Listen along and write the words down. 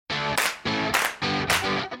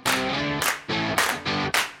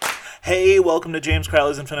Hey, welcome to James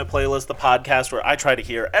Crowley's Infinite Playlist, the podcast where I try to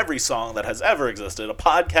hear every song that has ever existed, a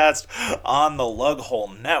podcast on the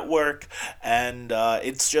Lughole Network, and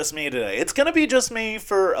it's just me today. It's going to be just me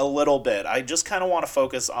for a little bit. I just kind of want to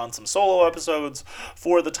focus on some solo episodes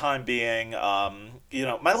for the time being.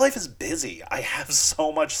 My life is busy. I have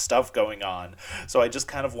so much stuff going on, so I just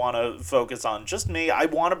kind of want to focus on just me. I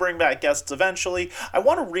want to bring back guests eventually. I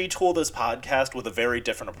want to retool this podcast with a very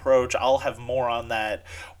different approach. I'll have more on that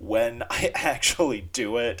when I actually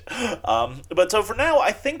do it. But so for now,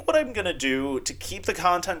 I think what I'm going to do to keep the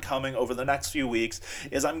content coming over the next few weeks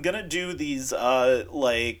is I'm going to do these,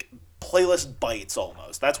 playlist bites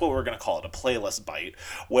almost. That's what we're going to call it, a playlist bite,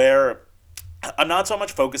 where I'm not so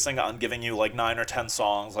much focusing on giving you like 9 or 10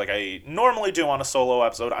 songs like I normally do on a solo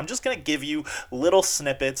episode. I'm just going to give you little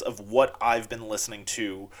snippets of what I've been listening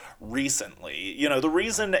to recently. The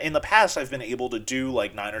reason in the past I've been able to do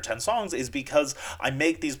like 9 or 10 songs is because I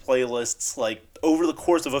make these playlists like over the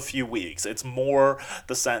course of a few weeks. It's more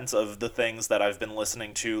the sense of the things that I've been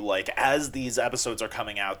listening to like as these episodes are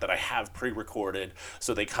coming out that I have pre-recorded,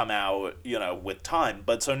 so they come out, with time.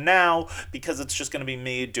 But so now, because it's just going to be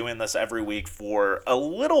me doing this every week for a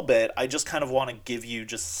little bit, I just kind of want to give you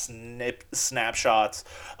just snapshots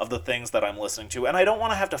of the things that I'm listening to. And I don't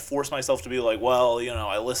want to have to force myself to be like, well,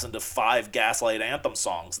 I listened to 5 Gaslight Anthem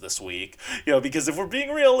songs this week, because if we're being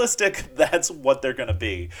realistic, that's what they're going to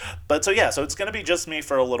be. But so it's going to be just me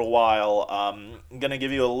for a little while. I'm going to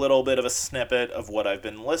give you a little bit of a snippet of what I've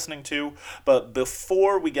been listening to. But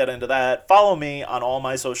before we get into that, follow me on all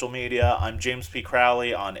my social media. I'm James P.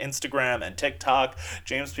 Crowley on Instagram and TikTok,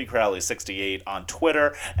 James P. Crowley 68 on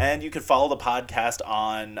Twitter, and you can follow the podcast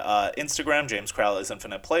on Instagram, James Crowley's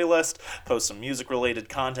Infinite Playlist, post some music-related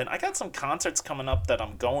content. I got some concerts coming up that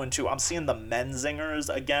I'm going to. I'm seeing the Menzingers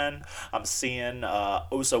again. I'm seeing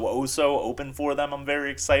Oso Oso open for them. I'm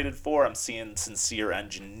very excited for. I'm seeing Sincere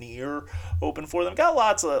Engineer open for them. Got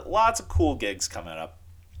lots of cool gigs coming up.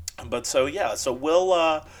 But so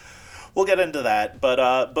we'll get into that.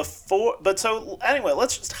 So anyway,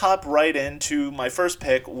 let's just hop right into my first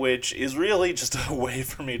pick, which is really just a way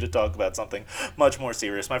for me to talk about something much more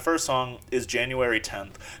serious. My first song is January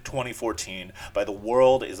 10th, 2014 by The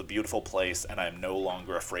World Is a Beautiful Place and I Am No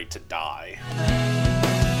Longer Afraid to Die.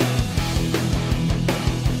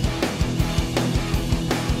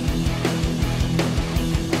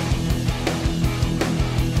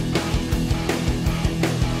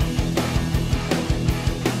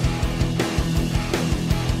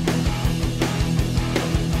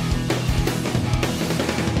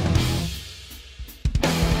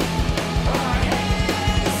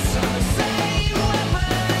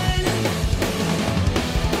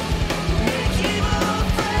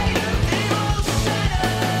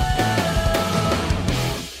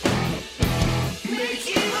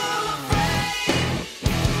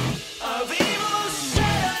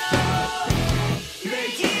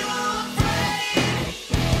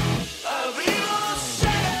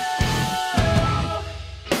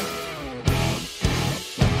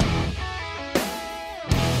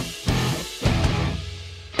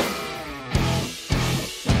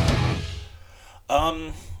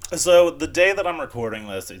 So the day that I'm recording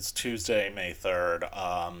this is Tuesday, May 3rd.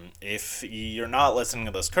 If you're not listening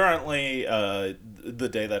to this currently, the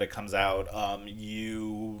day that it comes out,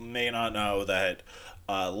 you may not know that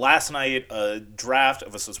last night a draft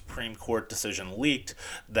of a Supreme Court decision leaked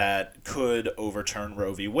that could overturn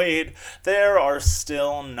Roe v. Wade. It's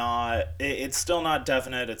still not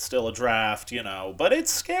definite. It's still a draft, but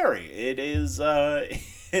it's scary. It is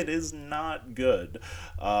not good.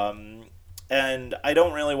 And I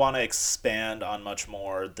don't really want to expand on much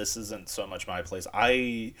more. This isn't so much my place.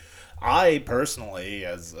 I personally,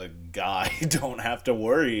 as a guy, don't have to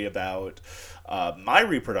worry about my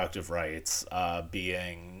reproductive rights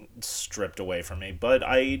being stripped away from me. But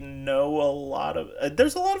I know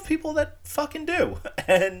there's a lot of people that fucking do.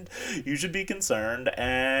 And you should be concerned.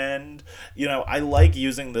 And, I like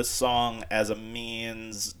using this song as a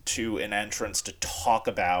means to an entrance to talk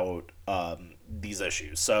about these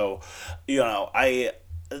issues. So,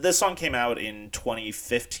 this song came out in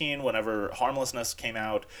 2015 whenever Harmlessness came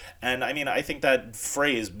out, and I think that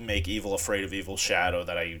phrase, make evil afraid of evil shadow,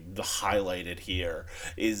 that I highlighted here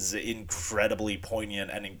is incredibly poignant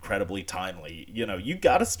and incredibly timely. You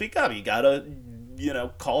gotta speak up, you gotta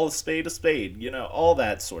call a spade, all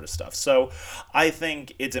that sort of stuff. So I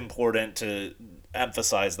think it's important to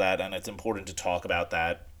emphasize that, and it's important to talk about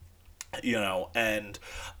that. And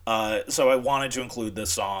So I wanted to include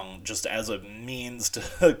this song just as a means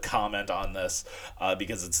to comment on this,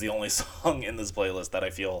 because it's the only song in this playlist that I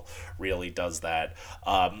feel really does that.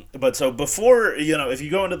 But so before, if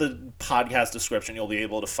you go into the podcast description, you'll be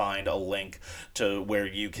able to find a link to where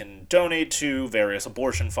you can donate to various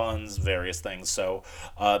abortion funds, various things. So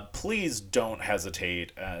please don't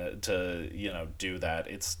hesitate to, do that.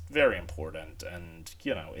 It's very important, and,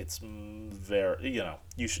 it's very,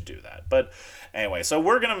 you should do that. But anyway, so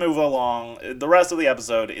we're going to move along. The rest of the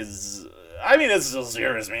episode is, it's still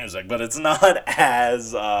serious music, but it's not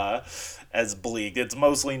as bleak. It's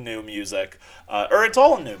mostly new music, or it's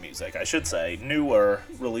all new music, I should say, newer,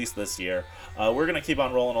 released this year. We're going to keep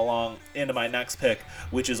on rolling along into my next pick,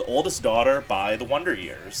 which is Oldest Daughter by The Wonder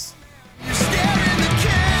Years.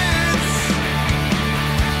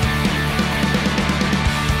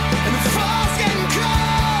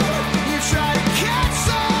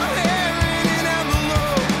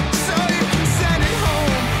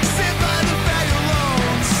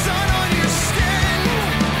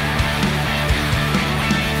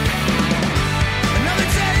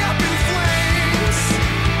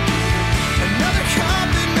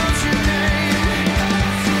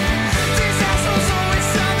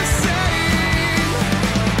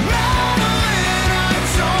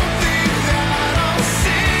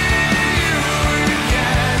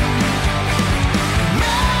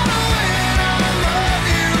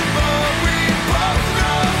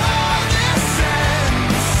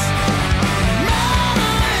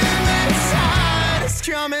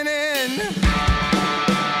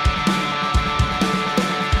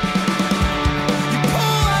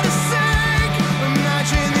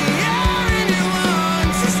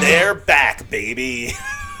 They're back, baby.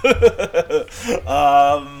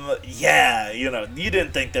 Yeah, you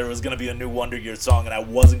didn't think there was going to be a new Wonder Years song and I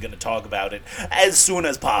wasn't going to talk about it as soon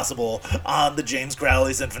as possible on the James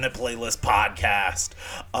Crowley's Infinite Playlist podcast.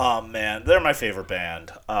 Man, they're my favorite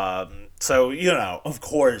band. So, of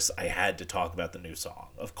course I had to talk about the new song,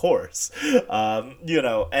 of course, and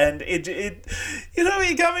it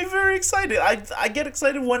got me very excited. I get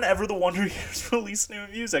excited whenever the Wonder Years release new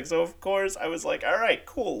music. So, of course, I was like, all right,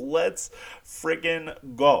 cool, let's friggin'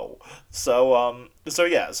 go. So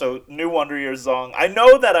new Wonder Years song. I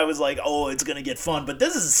know that I was like, oh, it's going to get fun, but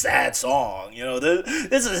this is a sad song.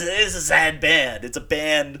 This is a sad band. It's a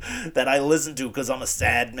band that I listen to because I'm a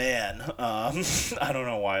sad man. I don't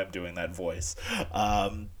know why I'm doing that voice.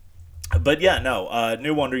 But yeah, no,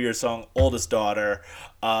 new Wonder Years song, Oldest Daughter.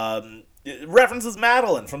 It references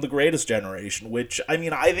Madeline from The Greatest Generation, which, I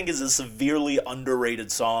think is a severely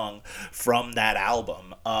underrated song from that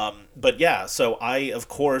album. But yeah, so I, of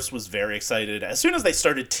course, was very excited as soon as they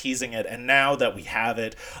started teasing it, and now that we have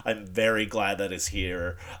it, I'm very glad that it's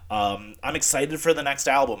here. I'm excited for the next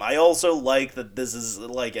album. I also like that this is,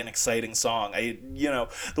 like, an exciting song. The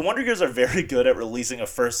Wonder Years are very good at releasing a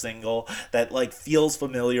first single that, like, feels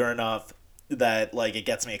familiar enough that, like, it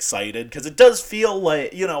gets me excited, because it does feel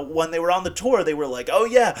like, when they were on the tour, they were like, oh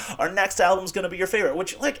yeah, our next album's gonna be your favorite,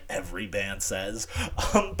 which, like, every band says,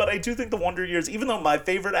 but I do think the Wonder Years, even though my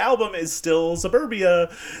favorite album is still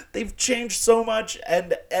Suburbia, they've changed so much,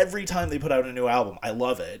 and every time they put out a new album, I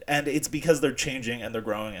love it, and it's because they're changing, and they're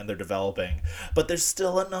growing, and they're developing, but there's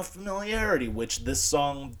still enough familiarity, which this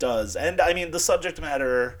song does, and, the subject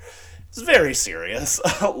matter... It's very serious.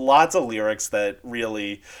 Lots of lyrics that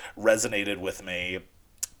really resonated with me.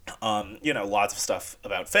 Lots of stuff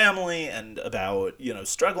about family and about,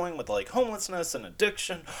 struggling with, like, homelessness and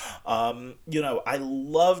addiction. I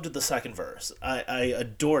loved the second verse. I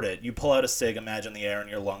adored it. You pull out a cig, imagine the air in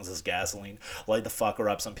your lungs is gasoline. Light the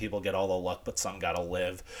fucker up, some people get all the luck, but some gotta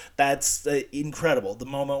live. That's incredible. The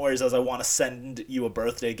moment where he says, I want to send you a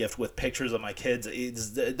birthday gift with pictures of my kids,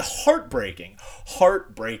 is heartbreaking.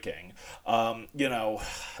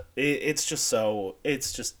 It's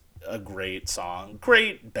just a great song,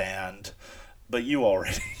 great band, but you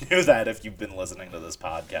already knew that if you've been listening to this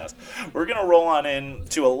podcast. We're going to roll on in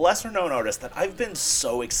to a lesser-known artist that I've been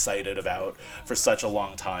so excited about for such a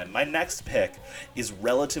long time. My next pick is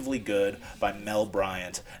Relatively Good by Mel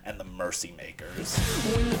Bryant and the Mercy Makers.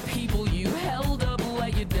 When the people you held up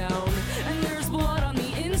let you down, and there's blood on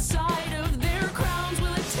the inside of their crowns,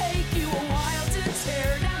 will it take you a while to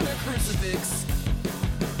tear down the crucifix?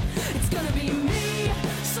 It's gonna be me,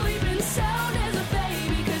 sleeping sound as a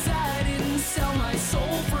baby, 'cause I didn't sell my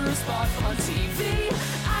soul for a spot on TV.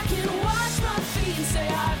 I can wash my feet and say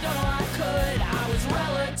I've done all I could. I was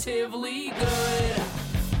relatively good.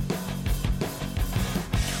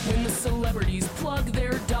 When the celebrities plug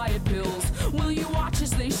their diet pills, will you watch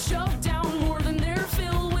as they shove down more than their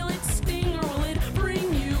fill? Will it sting or will it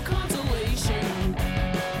bring you consolation?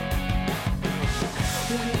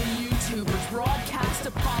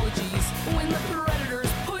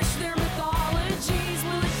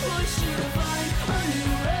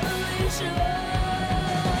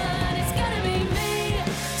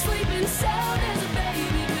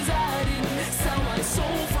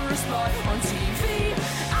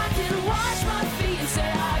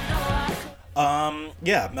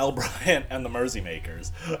 Yeah, Mel Bryant and the Mersey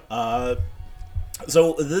Makers.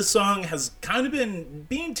 So this song has kind of been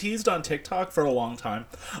being teased on TikTok for a long time.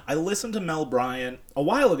 I listened to Mel Bryant a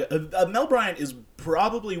while ago. Mel Bryant is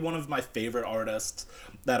probably one of my favorite artists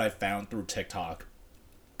that I've found through TikTok.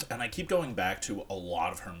 And I keep going back to a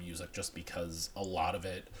lot of her music just because a lot of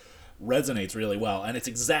it resonates really well, and it's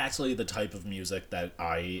exactly the type of music that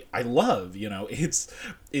I love. You know, it's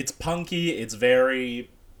punky, it's very,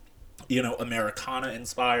 you know, Americana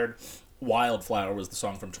inspired. Wildflower was the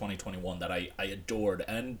song from 2021 that I adored,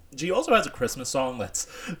 and she also has a Christmas song that's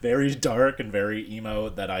very dark and very emo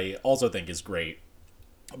that I also think is great.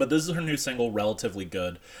 But this is her new single, Relatively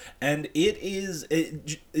Good, and it's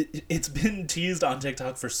been teased on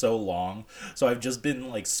TikTok for so long, so I've just been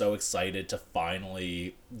like so excited to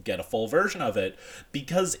finally get a full version of it,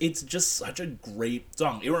 because it's just such a great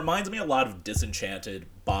song. It reminds me a lot of Disenchanted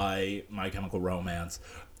by My Chemical Romance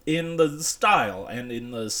in the style and in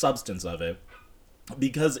the substance of it,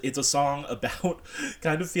 because it's a song about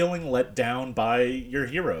kind of feeling let down by your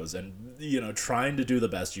heroes and, you know, trying to do the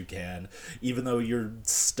best you can, even though you're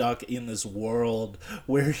stuck in this world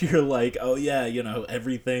where you're like, oh yeah, you know,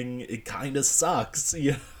 everything, it kind of sucks,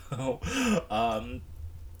 you know?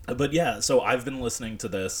 But yeah, so I've been listening to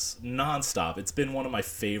this nonstop. It's been one of my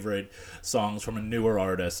favorite songs from a newer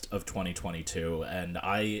artist of 2022, and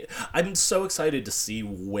I'm so excited to see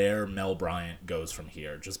where Mel Bryant goes from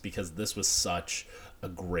here, just because this was such a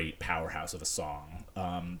great powerhouse of a song.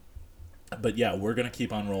 But yeah, we're going to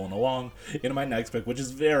keep on rolling along into my next pick, which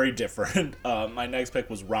is very different. My next pick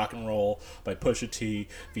was Rock and Roll by Pusha T,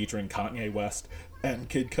 featuring Kanye West and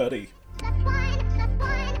Kid Cudi.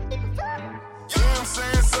 I'm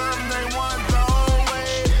saying something they want the whole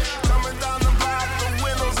way. Coming down the block, the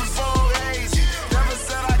windows are full hazy. Never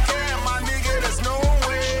said I can't, my nigga, there's no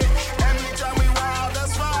way. And you drive me wild,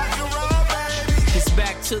 that's why I can roll, baby. It's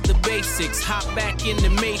back to the basics, hop back in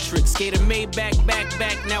the matrix. Gator Maybach,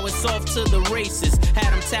 back, now it's off to the races.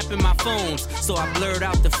 Had them tapping my phones, so I blurred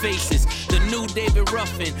out the faces. The new David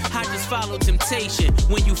Ruffin, I just follow temptation.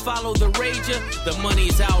 When you follow the rager, the money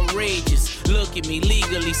is outrageous. Look at me,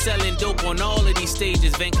 legally selling dope on all of these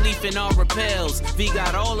stages. Van Cleef and all repels, V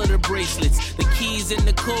got all of the bracelets. The keys and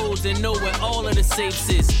the codes, and know where all of the safes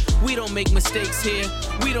is. We don't make mistakes here,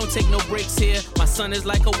 we don't take no breaks here. My son is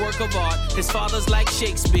like a work of art, his father's like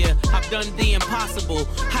Shakespeare. I've done the impossible,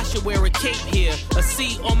 I should wear a cape here. A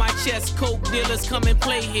C on my chest, coke dealers come and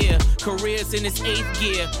play here. Careers in its 8th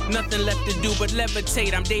gear, nothing left to do but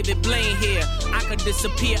levitate. I'm David Blaine here, I could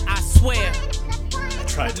disappear, I swear.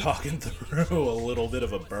 Tried talking through a little bit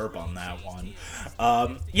of a burp on that one.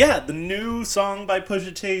 Yeah, the new song by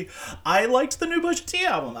Pusha T. I liked the new Pusha T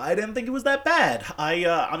album. I didn't think it was that bad.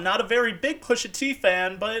 I'm not a very big Pusha T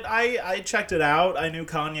fan, but I checked it out. I knew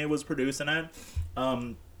Kanye was producing it.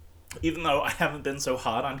 Even though I haven't been so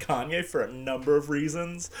hot on Kanye for a number of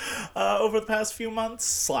reasons over the past few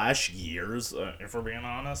months / years, if we're being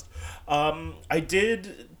honest. I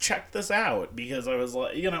did check this out because I was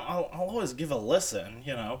like, you know, I'll always give a listen,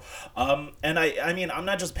 you know. And I mean, I'm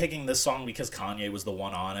not just picking this song because Kanye was the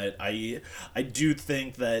one on it. I do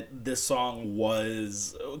think that this song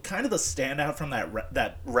was kind of the standout from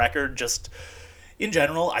that record, just... In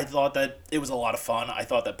general, I thought that it was a lot of fun. I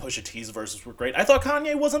thought that Pusha T's verses were great. I thought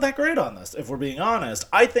Kanye wasn't that great on this, if we're being honest.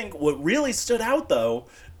 I think what really stood out, though,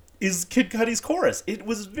 is Kid Cudi's chorus. It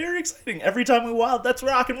was very exciting. Every time we wild, that's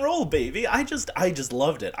rock and roll, baby. I just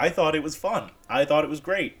loved it. I thought it was fun. I thought it was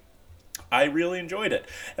great. I really enjoyed it.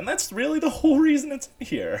 And that's really the whole reason it's in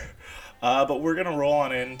here. But we're going to roll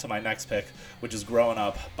on into my next pick, which is Growing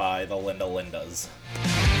Up by the Linda Lindas.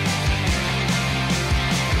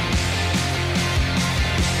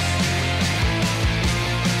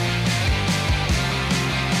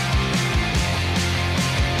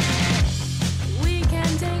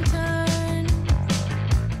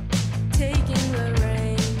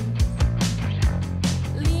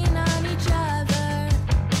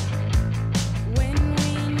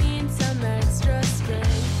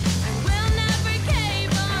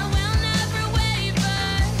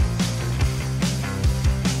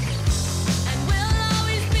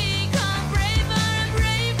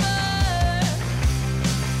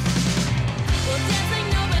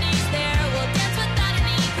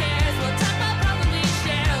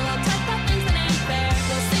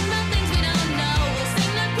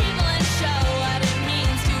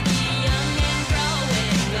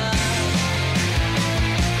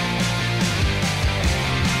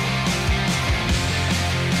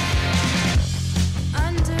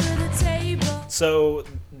 So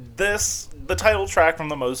the title track from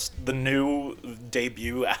the new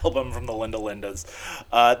debut album from the Linda Lindas.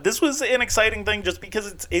 This was an exciting thing just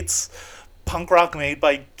because it's punk rock made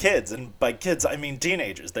by kids, and by kids I mean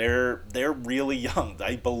teenagers. They're really young.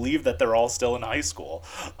 I believe that they're all still in high school.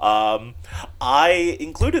 I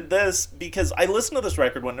included this because I listened to this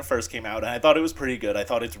record when it first came out, and I thought it was pretty good. I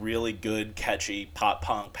thought it's really good, catchy pop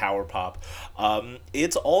punk, power pop.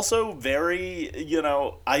 It's also very,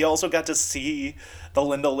 I also got to see the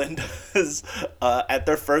Linda Lindas at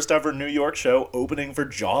their first ever New York show, opening for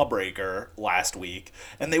Jawbreaker last week,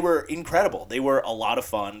 and they were incredible. They were a lot of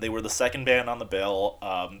fun. They were the second band on the bill.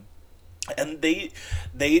 And they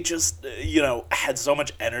just, had so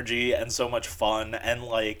much energy and so much fun, and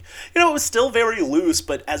it was still very loose,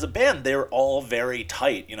 but as a band, they're all very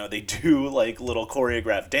tight. They do little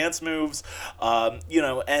choreographed dance moves, and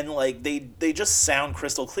they just sound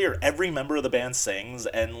crystal clear. Every member of the band sings,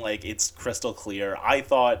 and it's crystal clear. I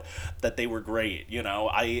thought that they were great.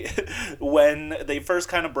 When they first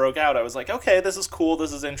kind of broke out, I was like, okay, this is cool,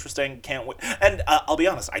 this is interesting, can't wait. And I'll be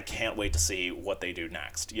honest, I can't wait to see what they do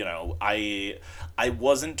next. I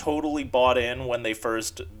wasn't totally bought in when they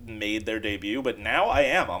first made their debut, but now I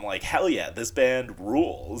am. I'm like, hell yeah, this band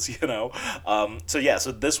rules,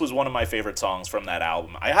 So this was one of my favorite songs from that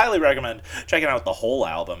album. I highly recommend checking out the whole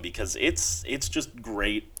album because it's just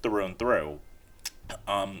great through and through.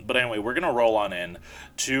 But anyway, we're going to roll on in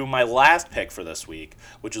to my last pick for this week,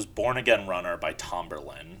 which is Born Again Runner by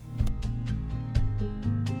Tomberlin.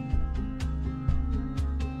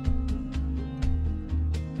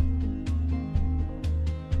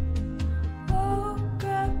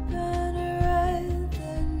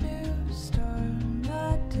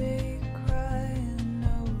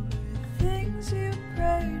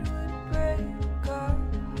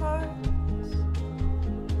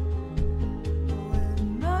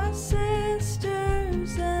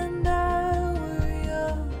 Sisters and I were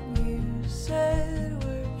young, you said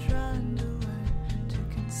we're trying to learn to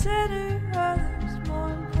consider others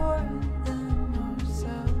more important than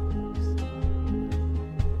ourselves.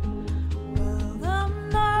 Well, I'm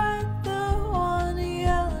not the one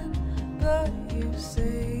yelling, but you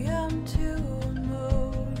say I'm too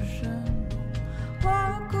emotional.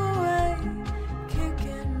 Walk away,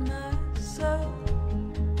 kicking myself.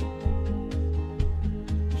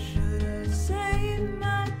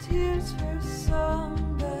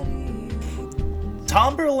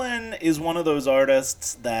 Tomberlin is one of those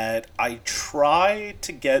artists that I try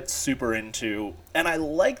to get super into, and I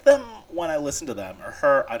like them when I listen to them, or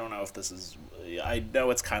her. I don't know if this is, I know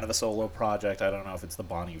it's kind of a solo project. I don't know if it's the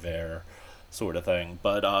Bon Iver sort of thing,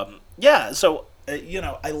 but so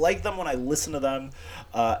I like them when I listen to them,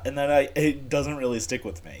 and then it doesn't really stick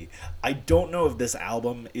with me. I don't know if this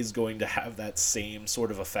album is going to have that same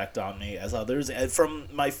sort of effect on me as others. And from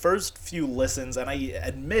my first few listens, and I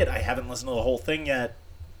admit I haven't listened to the whole thing yet,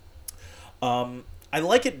 I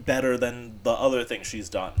like it better than the other things she's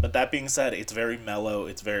done. But that being said, it's very mellow,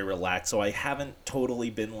 it's very relaxed, so I haven't totally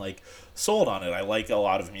been sold on it. I like a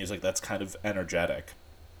lot of music that's kind of energetic.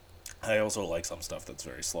 I also like some stuff that's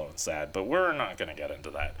very slow and sad, but we're not going to get into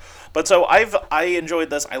that. But so I enjoyed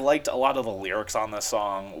this. I liked a lot of the lyrics on this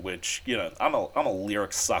song, which, I'm a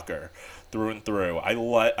lyric sucker through and through. I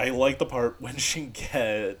like the part when she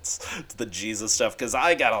gets to the Jesus stuff, because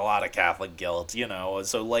I got a lot of Catholic guilt,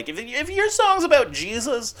 So, if your song's about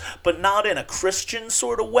Jesus, but not in a Christian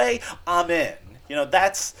sort of way, I'm in.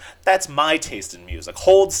 That's my taste in music.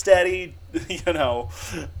 Hold Steady,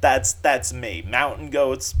 that's me. Mountain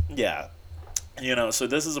Goats, yeah. So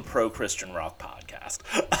this is a pro-Christian rock podcast.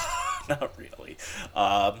 Not really.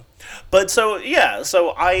 But so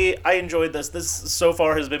I enjoyed this. This so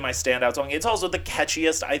far has been my standout song. It's also the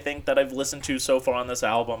catchiest, I think, that I've listened to so far on this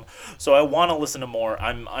album. So I want to listen to more.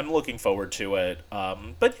 I'm looking forward to it.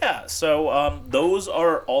 But yeah, so those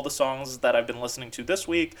are all the songs that I've been listening to this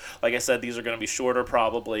week. Like I said, these are going to be shorter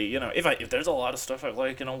probably. If there's a lot of stuff I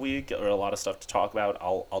like in a week or a lot of stuff to talk about,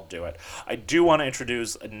 I'll do it. I do want to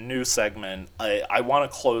introduce a new segment. I want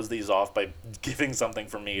to close these off by giving something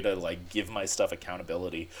for me to give my stuff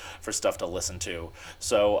accountability for stuff to listen to.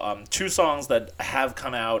 So two songs that have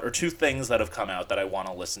come out, or two things that have come out that I want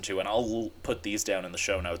to listen to, and I'll put these down in the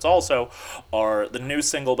show notes also, are the new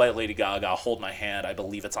single by Lady Gaga, Hold My Hand. I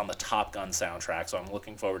believe it's on the Top Gun soundtrack, so I'm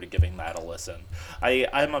looking forward to giving that a listen.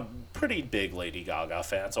 I'm a pretty big Lady Gaga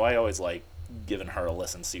fan, so I always like giving her a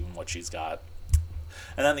listen, seeing what she's got.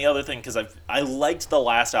 And then the other thing, because I liked the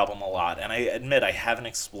last album a lot, and I admit I haven't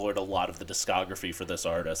explored a lot of the discography for this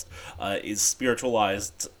artist, is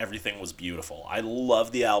Spiritualized Everything Was Beautiful. I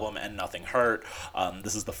love the album and Nothing Hurt.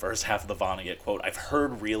 This is the first half of the Vonnegut quote. I've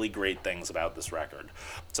heard really great things about this record.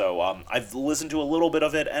 So I've listened to a little bit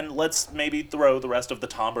of it, and let's maybe throw the rest of the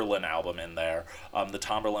Tomberlin album in there. The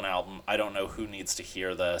Tomberlin album, I Don't Know Who Needs to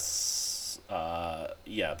Hear This.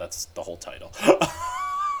 Yeah, that's the whole title.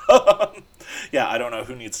 Yeah, I don't know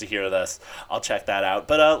who needs to hear this. I'll check that out.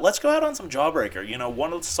 But let's go out on some Jawbreaker. You know,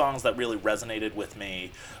 one of the songs that really resonated with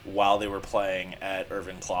me while they were playing at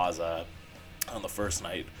Irving Plaza on the first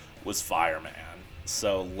night was Fireman.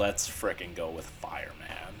 So let's frickin' go with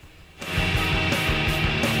Fireman.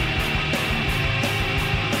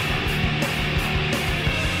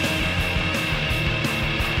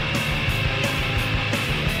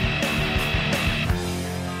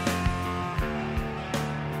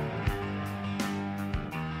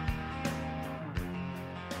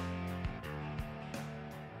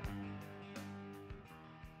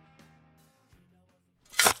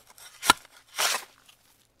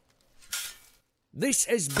 This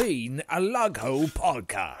has been a Lughole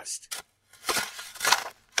podcast.